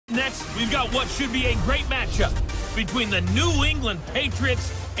Next, we've got what should be a great matchup between the New England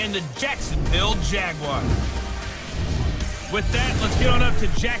Patriots and the Jacksonville Jaguars. With that, let's get on up to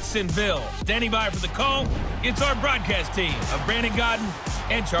Jacksonville. Standing by for the call, it's our broadcast team of Brandon Godden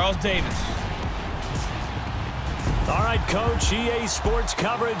and Charles Davis. All right, Coach, EA Sports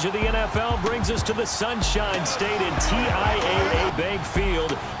coverage of the NFL brings us to the Sunshine State in TIAA Bank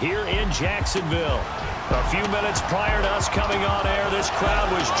Field here in Jacksonville. A few minutes prior to us coming on air, this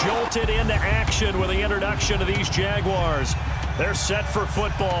crowd was jolted into action with the introduction of these Jaguars. They're set for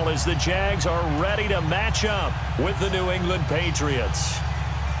football as the Jags are ready to match up with the New England Patriots.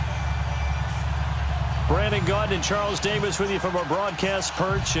 Brandon Godden and Charles Davis with you from our broadcast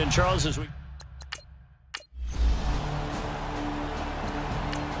perch. And Charles, as we...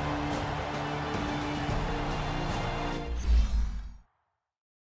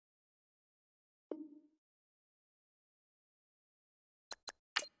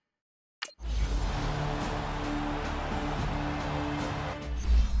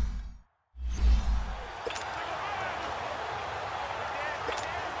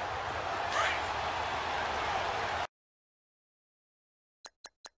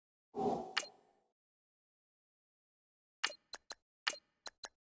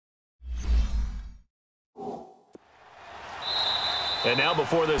 And now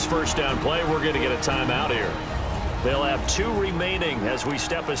before this first down play, we're going to get a timeout here. They'll have 2 remaining as we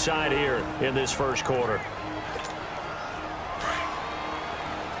step aside here in this first quarter.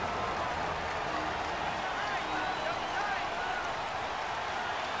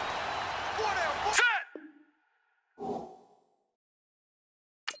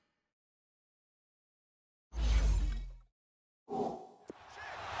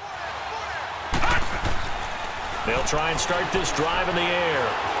 They'll try and start this drive in the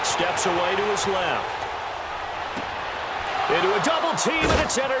air. Steps away to his left. Into a double team, and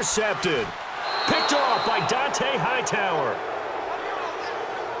it's intercepted. Picked off by Dante Hightower.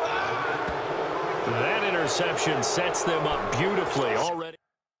 That interception sets them up beautifully already.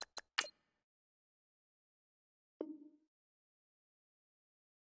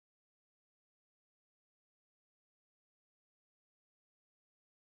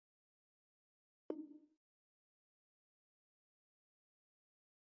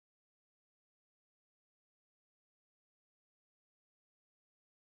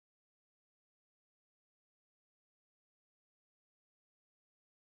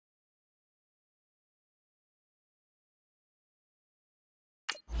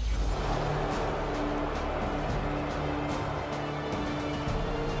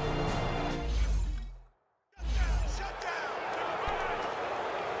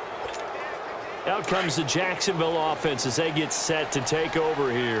 Out comes the Jacksonville offense as they get set to take over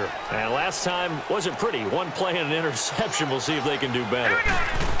here. And last time wasn't pretty. One play and an interception. We'll see if they can do better.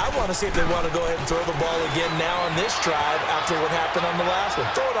 I want to see if they want to go ahead and throw the ball again now on this drive after what happened on the last one.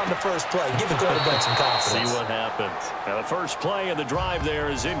 Throw it on the first play. Give the quarterback some confidence. See what happens. Now, the first play of the drive there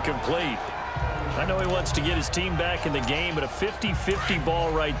is incomplete. I know he wants to get his team back in the game, but a 50-50 ball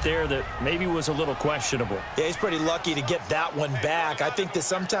right there that maybe was a little questionable. Yeah, he's pretty lucky to get that one back. I think that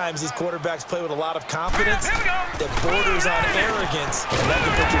sometimes these quarterbacks play with a lot of confidence that borders on arrogance, and that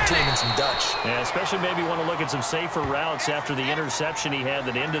can put your team in some Dutch. Yeah, especially maybe want to look at some safer routes after the interception he had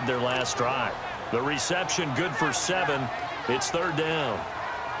that ended their last drive. The reception good for 7. It's 3rd down.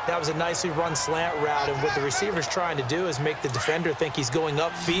 That was a nicely run slant route, and what the receiver's trying to do is make the defender think he's going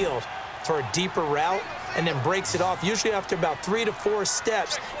upfield for a deeper route, and then breaks it off, usually after about 3 to 4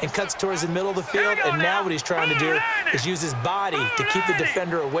 steps, and cuts towards the middle of the field. And now what he's trying to do is use his body to keep the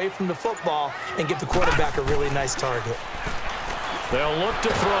defender away from the football and give the quarterback a really nice target. They'll look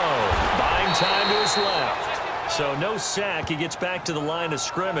to throw. Buying time to his left. So no sack. He gets back to the line of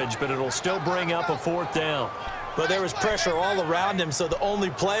scrimmage, but it'll still bring up a 4th down. Well, there was pressure all around him, so the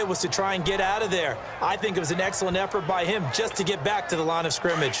only play was to try and get out of there. I think it was an excellent effort by him just to get back to the line of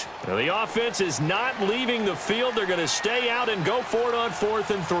scrimmage. Now, the offense is not leaving the field. They're going to stay out and go for it on 4th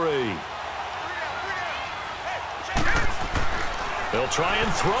and 3. They'll try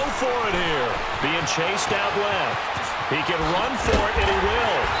and throw for it here. Being chased out left. He can run for it, and he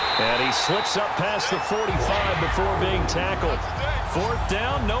will. And he slips up past the 45 before being tackled. 4th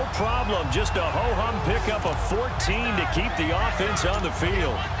down, no problem. Just a ho-hum pickup of 14 to keep the offense on the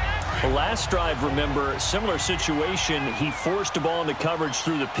field. The last drive, remember, similar situation. He forced the ball into coverage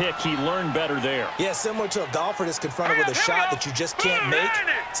through the pick. He learned better there. Yeah, similar to a golfer that's confronted with a shot that you just can't make.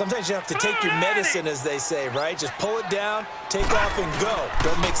 Sometimes you have to take your medicine, as they say, right? Just pull it down, take off, and go.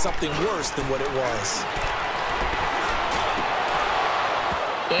 Don't make something worse than what it was.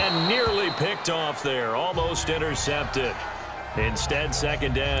 And nearly picked off there. Almost intercepted. Instead,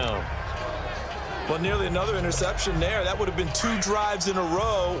 second down. Well, nearly another interception there. That would have been 2 drives in a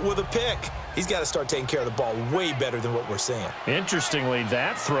row with a pick. He's got to start taking care of the ball way better than what we're seeing. Interestingly,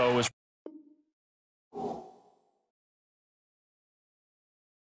 that throw is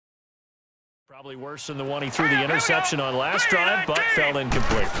probably worse than the one he threw the interception on last drive, but fell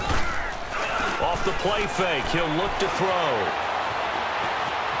incomplete. Off the play fake, he'll look to throw.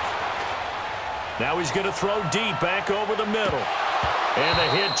 Now he's going to throw deep back over the middle. And the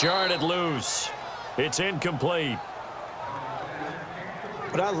hit jarred it loose. It's incomplete.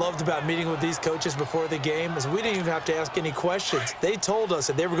 What I loved about meeting with these coaches before the game is we didn't even have to ask any questions. They told us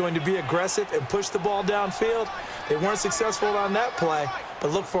that they were going to be aggressive and push the ball downfield. They weren't successful on that play,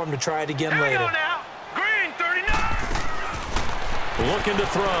 but look for them to try it again later. Green 39. Looking to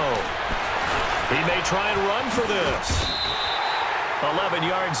throw. He may try and run for this. 11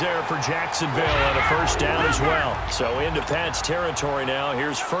 yards there for Jacksonville and a first down as well. So into Pat's territory now.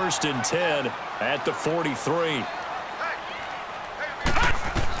 Here's 1st and 10 at the 43.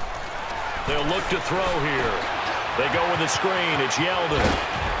 They'll look to throw here. They go with a screen. It's Yeldon.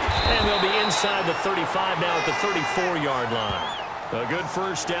 And they'll be inside the 35 now at the 34-yard line. A good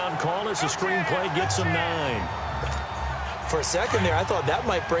first down call as the screen play gets them 9. For a second there, I thought that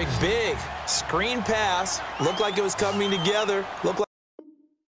might break big. Screen pass. Looked like it was coming together. Looked like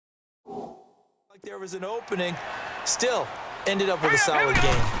there was an opening. Still ended up with a solid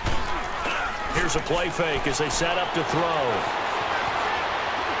game. Here's a play fake as they set up to throw.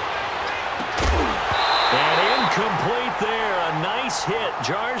 And incomplete there. A nice hit.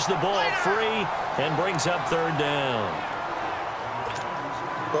 Jars the ball free and brings up 3rd down.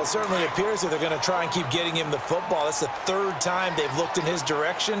 Well, it certainly appears that they're going to try and keep getting him the football. That's the 3rd time they've looked in his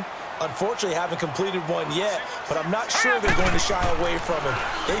direction. Unfortunately, haven't completed one yet, but I'm not sure they're going to shy away from him.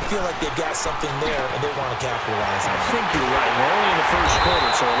 They feel like they've got something there, and they want to capitalize on it. I think you're right. We're only in the first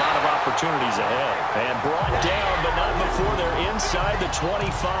quarter, so a lot of opportunities ahead. And brought down, but not before they're inside the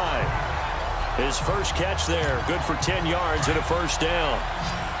 25. His first catch there, good for 10 yards and a first down.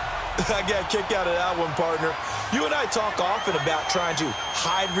 I got a kick out of that one, partner. You and I talk often about trying to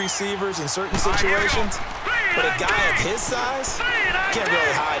hide receivers in certain situations, but a guy of his size can't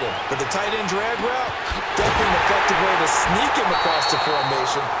really hide him. But the tight end drag route, definitely an effective way to sneak him across the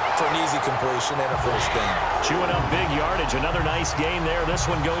formation for an easy completion and a first down. Chewing up big yardage. Another nice gain there. This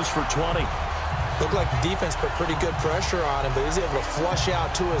one goes for 20. Looked like the defense put pretty good pressure on him, but he was able to flush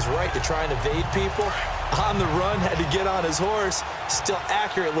out to his right to try and evade people. On the run, had to get on his horse. Still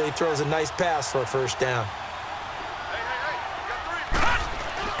accurately throws a nice pass for a first down.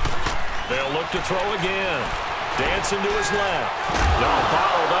 They'll look to throw again. Dancing to his left. No,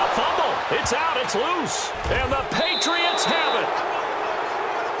 bottled up. Fumble. It's out. It's loose. And the Patriots have it.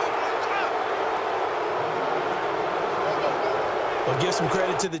 Well, give some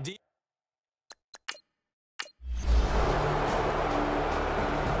credit to the defense.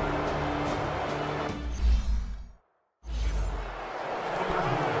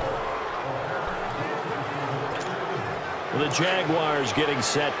 The Jaguars getting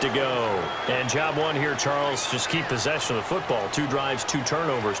set to go. And job one here, Charles, just keep possession of the football. 2 drives, 2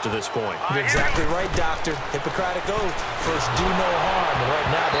 turnovers to this point. You're exactly right, Doctor. Hippocratic oath. First, do no harm. And right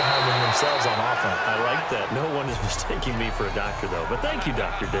now, they're harming themselves on offense. I like that. No one is mistaking me for a doctor, though. But thank you,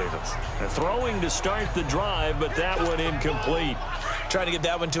 Dr. Davis. Throwing to start the drive, but that one incomplete. Trying to get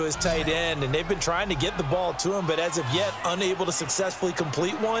that one to his tight end, and they've been trying to get the ball to him, but as of yet, unable to successfully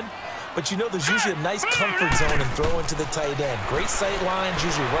complete one. But you know there's usually a nice comfort zone in throwing to the tight end. Great sight lines,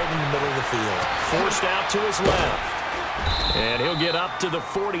 usually right in the middle of the field. Forced out to his left. And he'll get up to the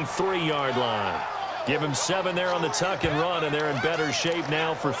 43-yard line. Give him 7 there on the tuck and run, and they're in better shape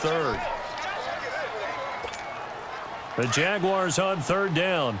now for 3rd. The Jaguars on 3rd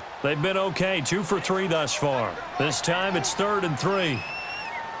down. They've been okay, 2 for 3 thus far. This time it's 3rd and 3.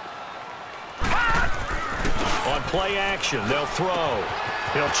 On play action, they'll throw.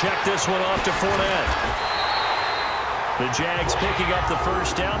 He'll check this one off to Fournette. The Jags picking up the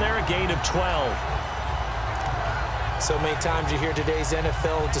first down there, a gain of 12. So many times you hear today's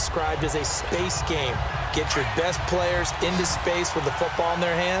NFL described as a space game. Get your best players into space with the football in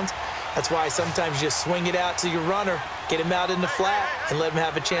their hands. That's why sometimes you just swing it out to your runner, get him out in the flat, and let him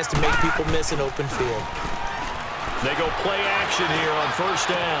have a chance to make people miss an open field. They go play action here on first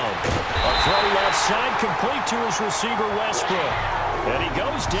down. A throw left side complete to his receiver, Westbrook. And he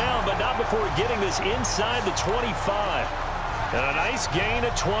goes down, but not before getting this inside the 25. And a nice gain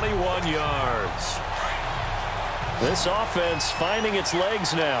at 21 yards. This offense finding its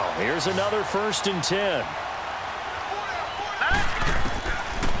legs now. Here's another 1st and 10.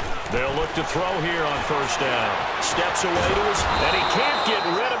 They'll look to throw here on first down. Steps away to his, and he can't get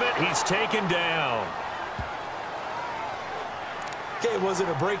rid of it. He's taken down. Okay, was it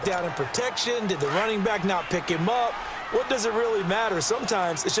a breakdown in protection? Did the running back not pick him up? What does it really matter?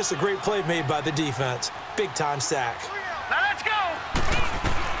 Sometimes it's just a great play made by the defense. Big-time sack. Now let's go.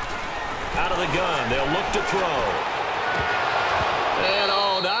 Out of the gun, they'll look to throw. And,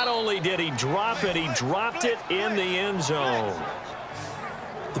 oh, not only did he drop it, he dropped it in the end zone.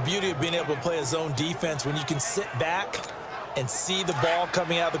 The beauty of being able to play a zone defense when you can sit back and see the ball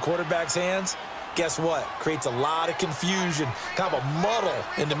coming out of the quarterback's hands, guess what? Creates a lot of confusion, kind of a muddle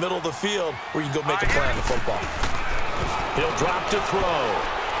in the middle of the field where you can go make a play on the football. He'll drop to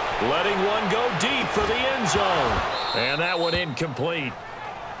throw. Letting one go deep for the end zone. And that one incomplete.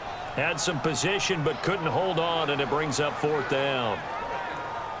 Had some position but couldn't hold on, and it brings up fourth down.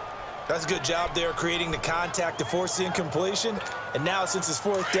 That's a good job there creating the contact to force the incompletion. And now since it's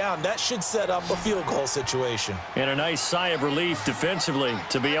fourth down, that should set up a field goal situation. And a nice sigh of relief defensively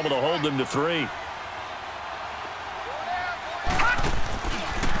to be able to hold them to 3.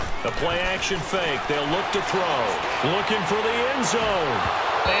 The play-action fake. They'll look to throw. Looking for the end zone.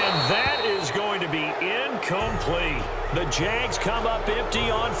 And that is going to be incomplete. The Jags come up empty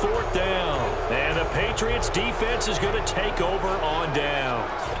on fourth down. And the Patriots defense is going to take over on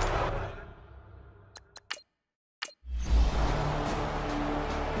downs.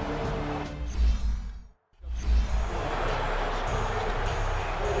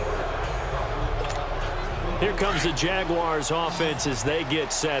 Here comes the Jaguars offense as they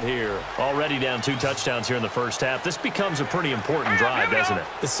get set here. Already down 2 touchdowns here in the first half. This becomes a pretty important drive, doesn't it?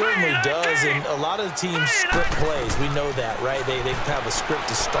 It certainly does, and a lot of the teams script plays. We know that, right? They have a script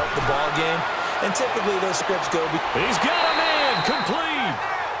to start the ball game, and typically those scripts go. He's got a man complete.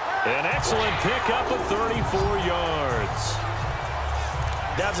 An excellent pickup of 34 yards.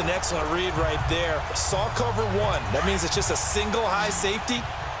 That's an excellent read right there. Saw cover 1. That means it's just a single high safety.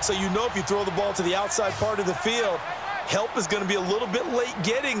 So you know if you throw the ball to the outside part of the field, help is going to be a little bit late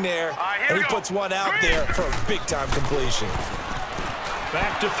getting there. And he puts one out there for a big-time completion.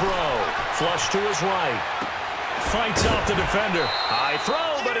 Back to throw. Flush to his right. Fights off the defender. High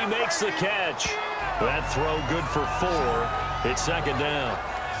throw, but he makes the catch. That throw good for 4. It's second down.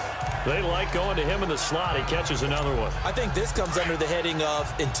 They like going to him in the slot. He catches another one. I think this comes under the heading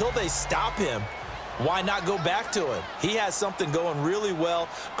of until they stop him, why not go back to him? He has something going really well.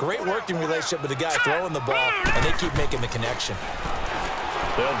 Great working relationship with the guy throwing the ball, and they keep making the connection.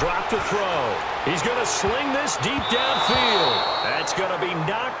 They'll drop to throw. He's going to sling this deep downfield. That's going to be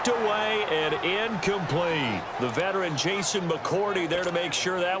knocked away and incomplete. The veteran Jason McCourty there to make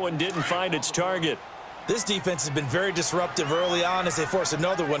sure that one didn't find its target. This defense has been very disruptive early on as they force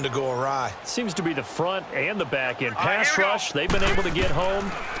another one to go awry. Seems to be the front and the back end. Pass rush, they've been able to get home,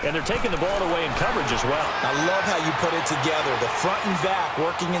 and they're taking the ball away in coverage as well. I love how you put it together. The front and back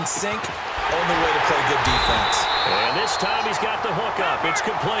working in sync, only way to play good defense. And this time he's got the hook up. It's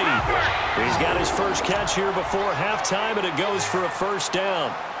complete. He's got his first catch here before halftime, and it goes for a first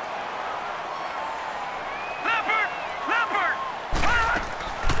down.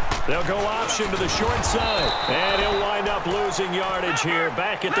 They'll go option to the short side, and he'll wind up losing yardage here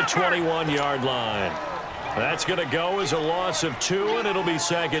back at the 21-yard line. That's going to go as a loss of 2, and it'll be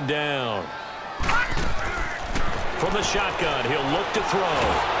second down. From the shotgun, he'll look to throw.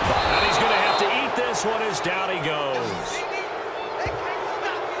 And he's going to have to eat this one as down he goes.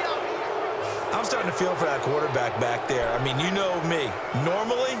 I'm starting to feel for that quarterback back there. I mean, you know me.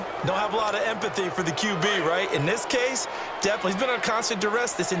 Normally, don't have a lot of empathy for the QB, right? In this case, definitely. He's been under constant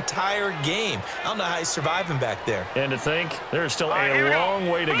duress this entire game. I don't know how he's surviving back there. And to think, there's still a long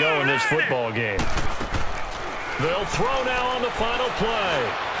way to go in this football game. They'll throw now on the final play.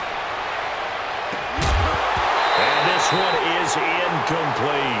 And this one is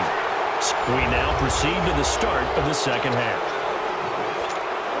incomplete. We now proceed to the start of the second half.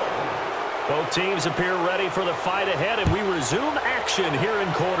 Both teams appear ready for the fight ahead, and we resume action here in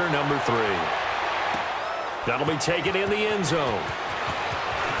quarter number 3. That'll be taken in the end zone.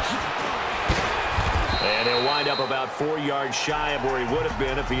 And he'll wind up about 4 yards shy of where he would have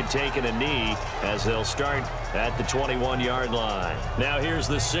been if he had taken a knee, as they'll start at the 21-yard line. Now here's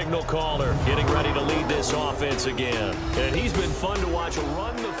the signal caller getting ready to lead this offense again. And he's been fun to watch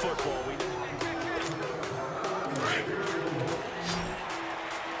run the football.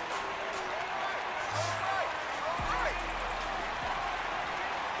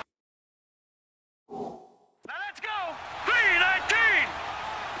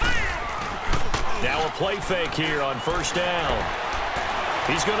 Now a play fake here on first down.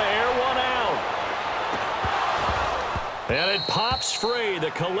 He's going to air one out. And it pops free. The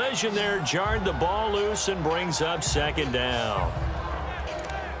collision there jarred the ball loose and brings up second down.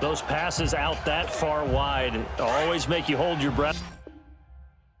 Those passes out that far wide always make you hold your breath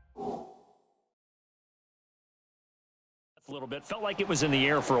a little bit. Felt like it was in the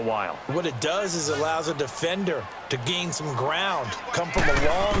air for a while. What it does is allows a defender to gain some ground, come from a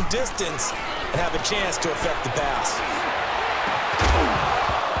long distance, and have a chance to affect the pass.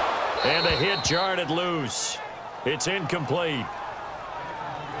 And the hit jarred it loose. It's incomplete.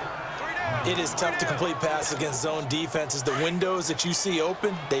 It is tough to complete passes against zone defenses. The windows that you see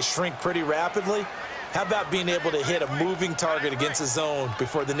open, they shrink pretty rapidly. How about being able to hit a moving target against a zone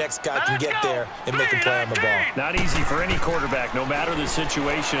before the next guy can get there and make a play on the ball? Not easy for any quarterback, no matter the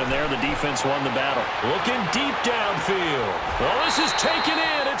situation. And there, the defense won the battle. Looking deep downfield. Well, this is taken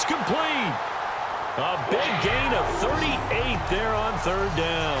in. It's complete. A big gain of 38 there on third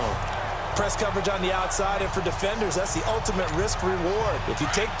down. Press coverage on the outside, and for defenders, that's the ultimate risk-reward. If you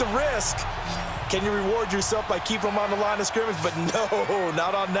take the risk, can you reward yourself by keeping them on the line of scrimmage? But no,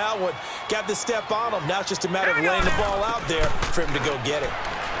 not on that one. Got the step on him. Now it's just a matter of laying the ball out there for him to go get it.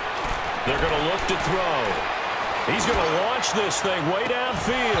 They're going to look to throw. He's going to launch this thing way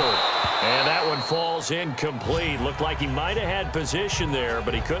downfield. And that one falls incomplete. Looked like he might have had position there,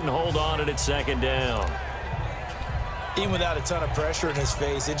 but he couldn't hold on at second down. Even without a ton of pressure in his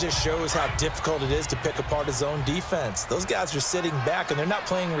face, it just shows how difficult it is to pick apart his own defense. Those guys are sitting back, and they're not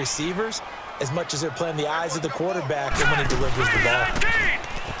playing receivers as much as they're playing the eyes of the quarterback and when he delivers the ball.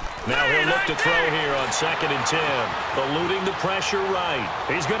 Now he'll look to throw here on 2nd and 10. Eluding the pressure right.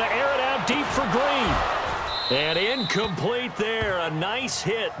 He's going to air it out deep for Green. And incomplete there. A nice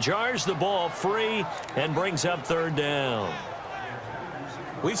hit. Jars the ball free and brings up third down.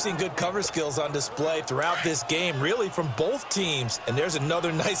 We've seen good cover skills on display throughout this game, really from both teams. And there's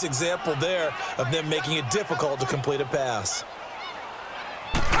another nice example there of them making it difficult to complete a pass.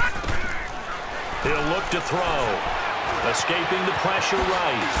 He'll look to throw. Escaping the pressure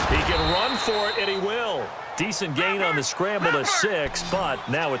right. He can run for it, and he will. Decent gain on the scramble to 6, but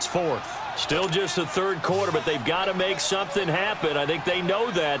now it's 4th. Still just the third quarter, but they've got to make something happen. I think they know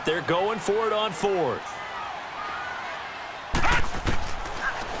that. They're going for it on 4th.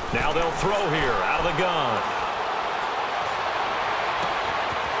 Now they'll throw here out of the gun.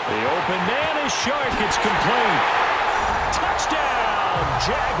 The open man is Shark. It's complete. Touchdown,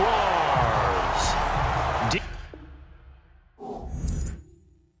 Jaguars.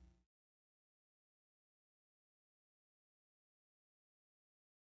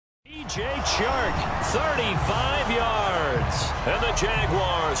 DJ Chark, 35 yards. And the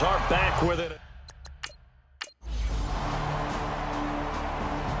Jaguars are back with it.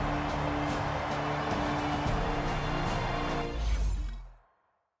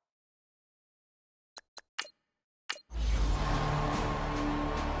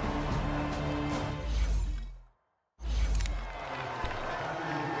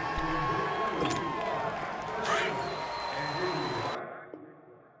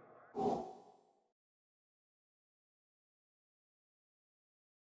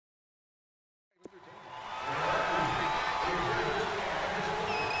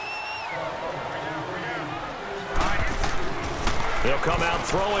 They'll come out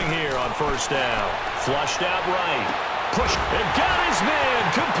throwing here on 1st down. Flushed out right. Push and got his man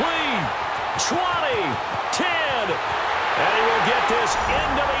complete. 20, 10. And he will get this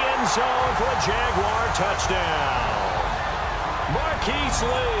into the end zone for a Jaguar touchdown. Marquise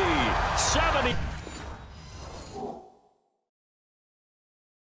Lee, 70.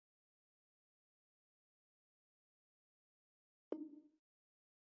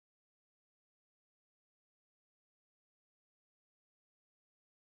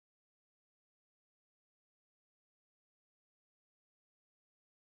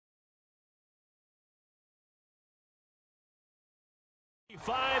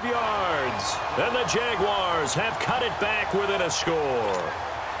 Five yards, and the Jaguars have cut it back within a score.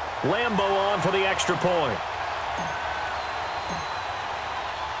 Lambo on for the extra point.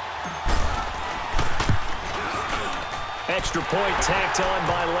 Extra point tacked on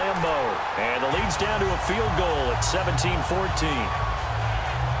by Lambo, and the lead's down to a field goal at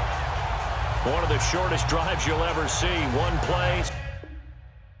 17-14. One of the shortest drives you'll ever see. One play.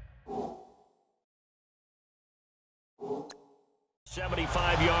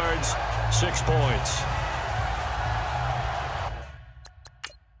 75 yards, 6 points.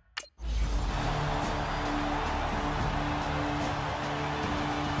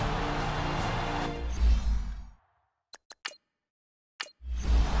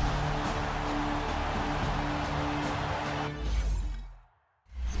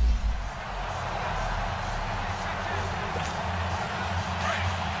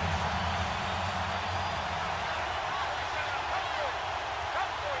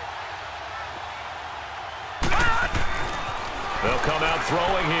 They'll come out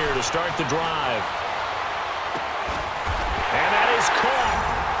throwing here to start the drive. And that is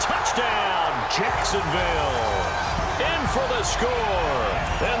caught. Touchdown, Jacksonville. In for the score.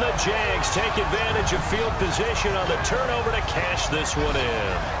 And the Jags take advantage of field position on the turnover to cash this one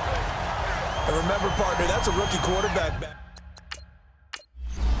in. And remember, partner, that's a rookie quarterback back.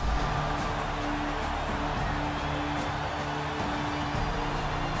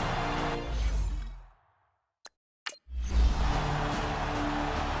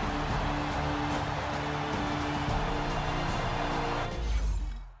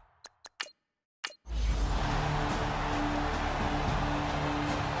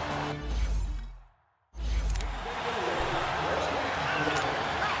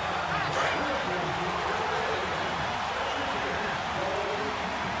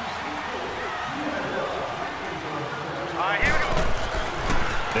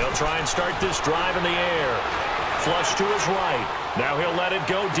 They'll try and start this drive in the air. Flush to his right. Now he'll let it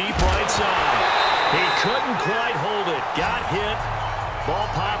go deep right side. He couldn't quite hold it. Got hit. Ball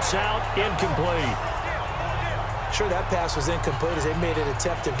pops out. Incomplete. Sure, that pass was incomplete as they made an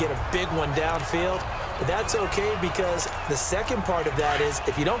attempt to get a big one downfield. But that's okay because the second part of that is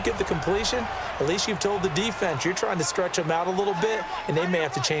if you don't get the completion, at least you've told the defense you're trying to stretch them out a little bit, and they may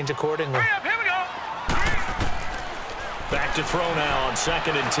have to change accordingly. Hurry up, here we go. Back to throw now on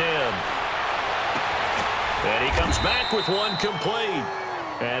 2nd and 10. And he comes back with one complete.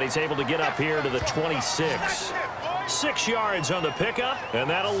 And he's able to get up here to the 26. 6 yards on the pickup, and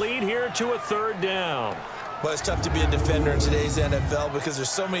that'll lead here to a 3rd down. Well, it's tough to be a defender in today's NFL because there's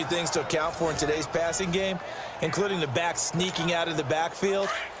so many things to account for in today's passing game, including the back sneaking out of the backfield.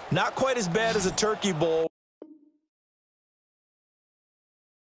 Not quite as bad as a Turkey Bowl,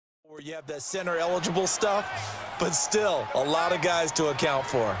 where you have that center-eligible stuff, but still a lot of guys to account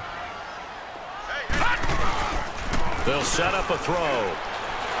for. They'll set up a throw.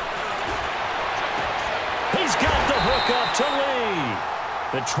 He's got the hook up to Lee.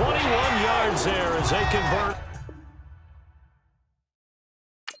 The 21 yards there as they convert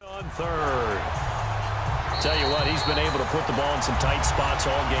on 3rd. Tell you what, he's been able to put the ball in some tight spots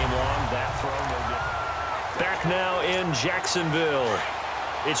all game long. That throw no good. Back now in Jacksonville.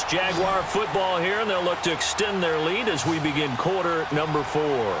 It's Jaguar football here, and they'll look to extend their lead as we begin quarter number 4.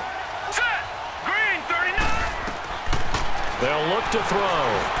 Set. Green, 39. They'll look to throw.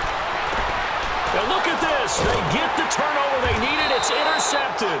 Now look at this. They get the turnover they needed. It's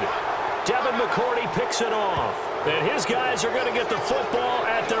intercepted. Devin McCourty picks it off. And his guys are going to get the football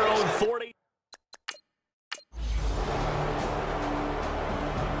at their own 40.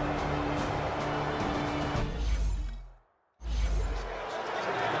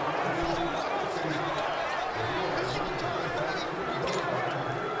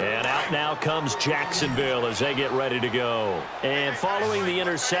 And out now comes Jacksonville as they get ready to go. And following the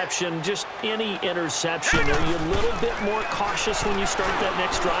interception, just any interception, are you a little bit more cautious when you start that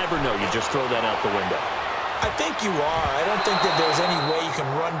next drive, or no, you just throw that out the window? I think you are. I don't think that there's any way you can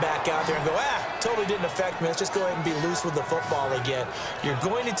run back out there and go, totally didn't affect me. Let's just go ahead and be loose with the football again. You're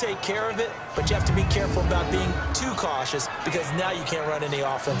going to take care of it, but you have to be careful about being too cautious because now you can't run any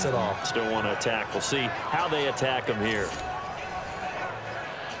offense at all. Still want to attack. We'll see how they attack them here.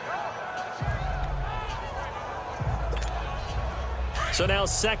 So now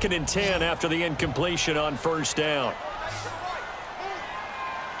 2nd and 10 after the incompletion on 1st down.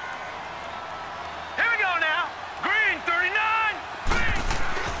 Here we go now. Green, 39.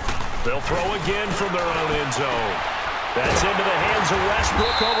 They'll throw again from their own end zone. That's into the hands of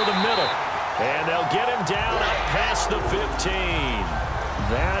Westbrook over the middle. And they'll get him down up past the 15.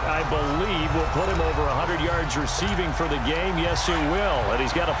 That, I believe, will put him over 100 yards receiving for the game. Yes, it will. And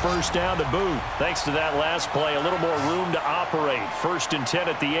he's got a 1st down to boot. Thanks to that last play, a little more room to operate. 1st and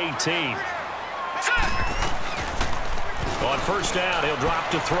 10 at the 18. On 1st down, he'll drop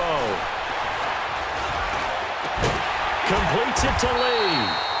to throw. Completes it to Lee.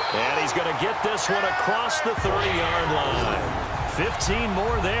 And he's going to get this one across the 30-yard line. 15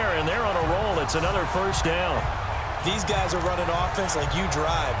 more there, and they're on a roll. It's another 1st down. These guys are running offense like you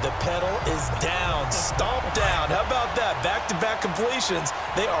drive. The pedal is down, stomped down. How about that? Back-to-back completions.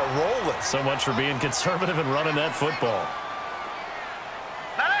 They are rolling. So much for being conservative and running that football.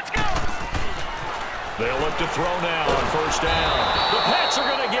 Now let's go. They'll look to throw now on 1st down. The Pats are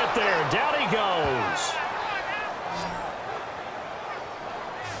going to get there. Down he goes.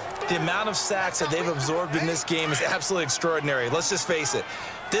 The amount of sacks that they've absorbed in this game is absolutely extraordinary. Let's just face it.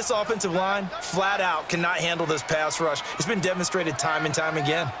 This offensive line, flat out, cannot handle this pass rush. It's been demonstrated time and time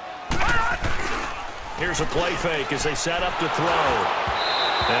again. Here's a play fake as they set up to throw.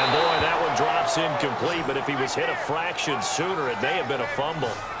 And, boy, that one drops It's incomplete, but if he was hit a fraction sooner, it may have been a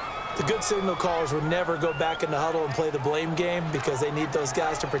fumble. The good signal callers would never go back in the huddle and play the blame game because they need those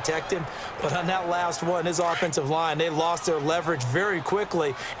guys to protect him. But on that last one, his offensive line, they lost their leverage very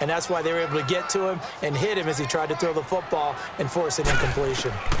quickly, and that's why they were able to get to him and hit him as he tried to throw the football and force an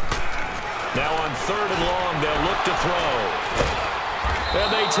incompletion. Now on 3rd and long, they'll look to throw.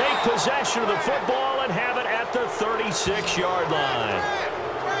 And they take possession of the football and have it at the 36-yard line.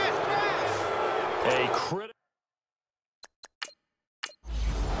 A critical.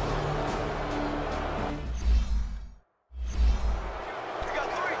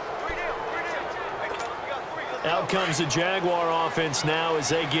 Out comes the Jaguar offense now as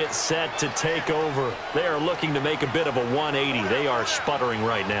they get set to take over. They are looking to make a bit of a 180. They are sputtering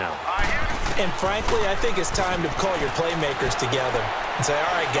right now. And frankly, I think it's time to call your playmakers together and say,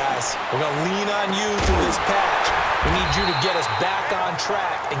 all right, guys, we're going to lean on you through this patch. We need you to get us back on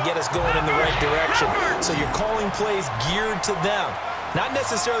track and get us going in the right direction. So you're calling plays geared to them. Not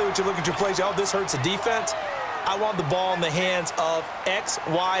necessarily what you look at your plays, oh, this hurts the defense. I want the ball in the hands of X,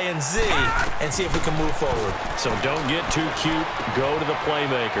 Y, and Z and see if we can move forward. So don't get too cute. Go to the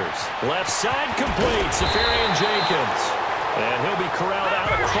playmakers. Left side complete. Safarian Jenkins. And he'll be corralled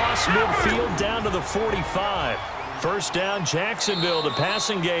out across midfield down to the 45. First down, Jacksonville. The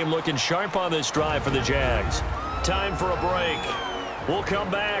passing game looking sharp on this drive for the Jags. Time for a break. We'll come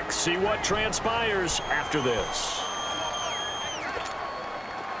back, see what transpires after this.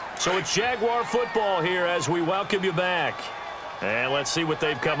 So it's Jaguar football here as we welcome you back. And let's see what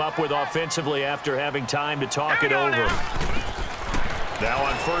they've come up with offensively after having time to talk it over. Now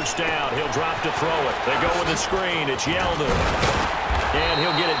on first down, he'll drop to throw it. They go with the screen. It's Yeldon. And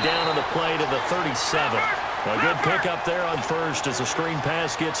he'll get it down on the play to the 37. A good pickup there on first as the screen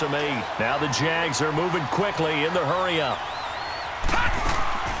pass gets him 8. Now the Jags are moving quickly in the hurry-up.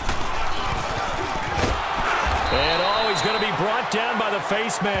 And he's going to be brought down by the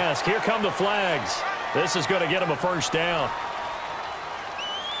face mask. Here come the flags. This is going to get him a first down.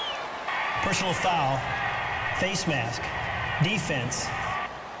 Personal foul, face mask, defense.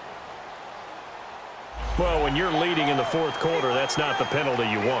 Well, when you're leading in the fourth quarter, that's not the penalty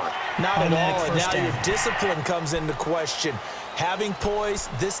you want. Not at all, and now down. your discipline comes into question. Having poise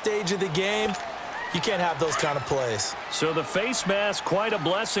this stage of the game, you can't have those kind of plays. So the face mask, quite a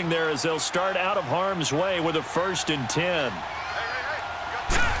blessing there as they'll start out of harm's way with a 1st and 10.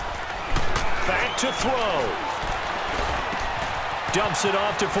 Back to throw. Dumps it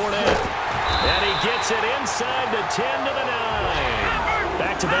off to Fournette. And he gets it inside the 10 to the 9.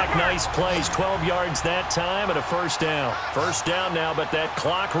 Back-to-back nice plays, 12 yards that time and a first down. First down now, but that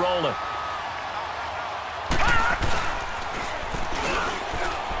clock rolling.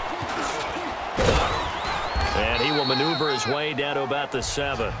 And he will maneuver his way down to about the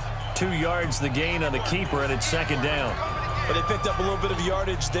 7. 2 yards the gain on the keeper, and it's second down. But they picked up a little bit of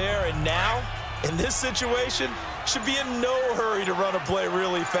yardage there, and now, in this situation, should be in no hurry to run a play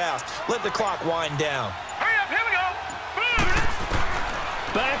really fast. Let the clock wind down. Hurry up, here we go.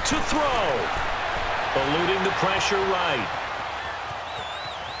 Back to throw. Eluding the pressure right.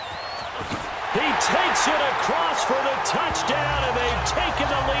 He takes it across for the touchdown, and they've taken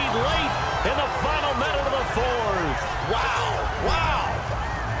the lead late in the final minute of the fourth. Wow, wow,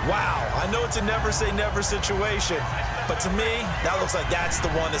 wow. I know it's a never-say-never situation, but to me, that looks like that's the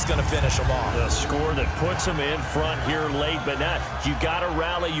one that's going to finish them off. The score that puts them in front here late, but not. You got to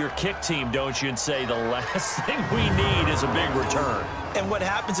rally your kick team, don't you, and say the last thing we need is a big return. And what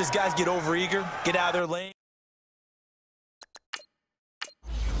happens is guys get overeager, get out of their lane.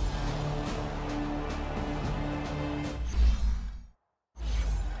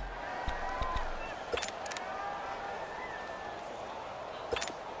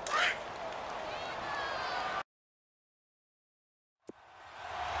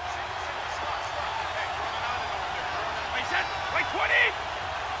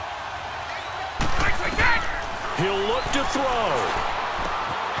 He'll look to throw.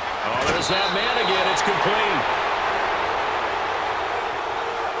 Oh, there's that man again. It's complete.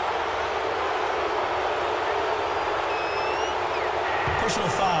 Personal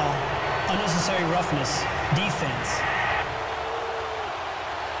foul, unnecessary roughness, defense.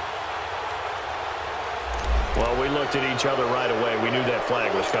 Well, we looked at each other right away. We knew that flag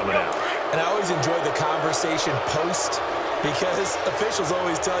was coming out. And I always enjoy the conversation post because officials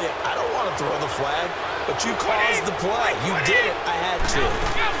always tell you, I don't want to throw the flag, but you caused the play. You did it. I had to.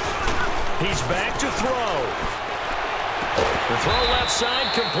 He's back to throw. The throw left side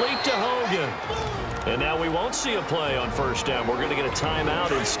complete to Hogan. And now we won't see a play on first down. We're going to get a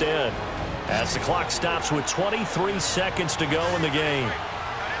timeout instead as the clock stops with 23 seconds to go in the game.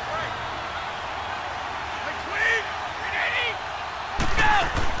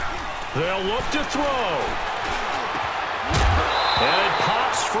 They'll look to throw. And it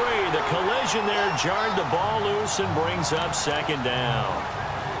pops free. The collision there jarred the ball loose and brings up second down.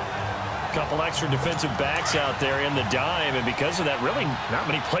 A couple extra defensive backs out there in the dime, and because of that, really not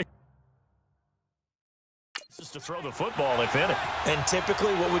many plays to throw the football, if any. And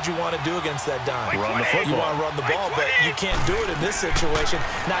typically, what would you want to do against that dime? Run the football. You want to run the ball, but you can't do it in this situation.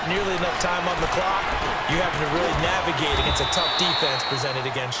 Not nearly enough time on the clock. You have to really navigate against a tough defense presented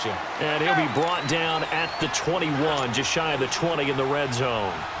against you. And he'll be brought down at the 21, just shy of the 20 in the red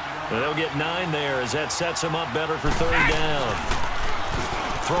zone. And they'll get 9 there as that sets him up better for third down.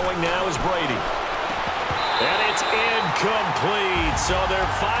 Throwing now is Brady. And it's incomplete. So their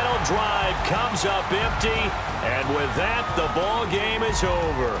final drive comes up empty. And with that, the ball game is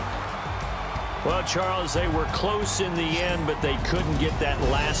over. Well, Charles, they were close in the end, but they couldn't get that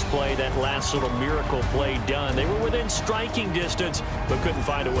last play, that last little miracle play done. They were within striking distance, but couldn't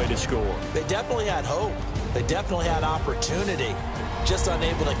find a way to score. They definitely had hope. They definitely had opportunity. Just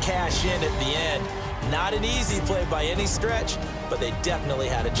unable to cash in at the end. Not an easy play by any stretch, but they definitely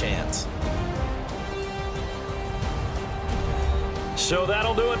had a chance. So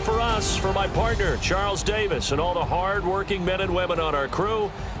that'll do it for us. For my partner, Charles Davis, and all the hard-working men and women on our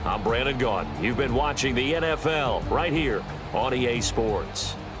crew, I'm Brandon Gaudin. You've been watching the NFL right here on EA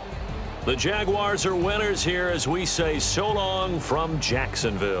Sports. The Jaguars are winners here as we say so long from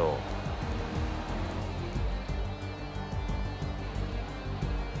Jacksonville.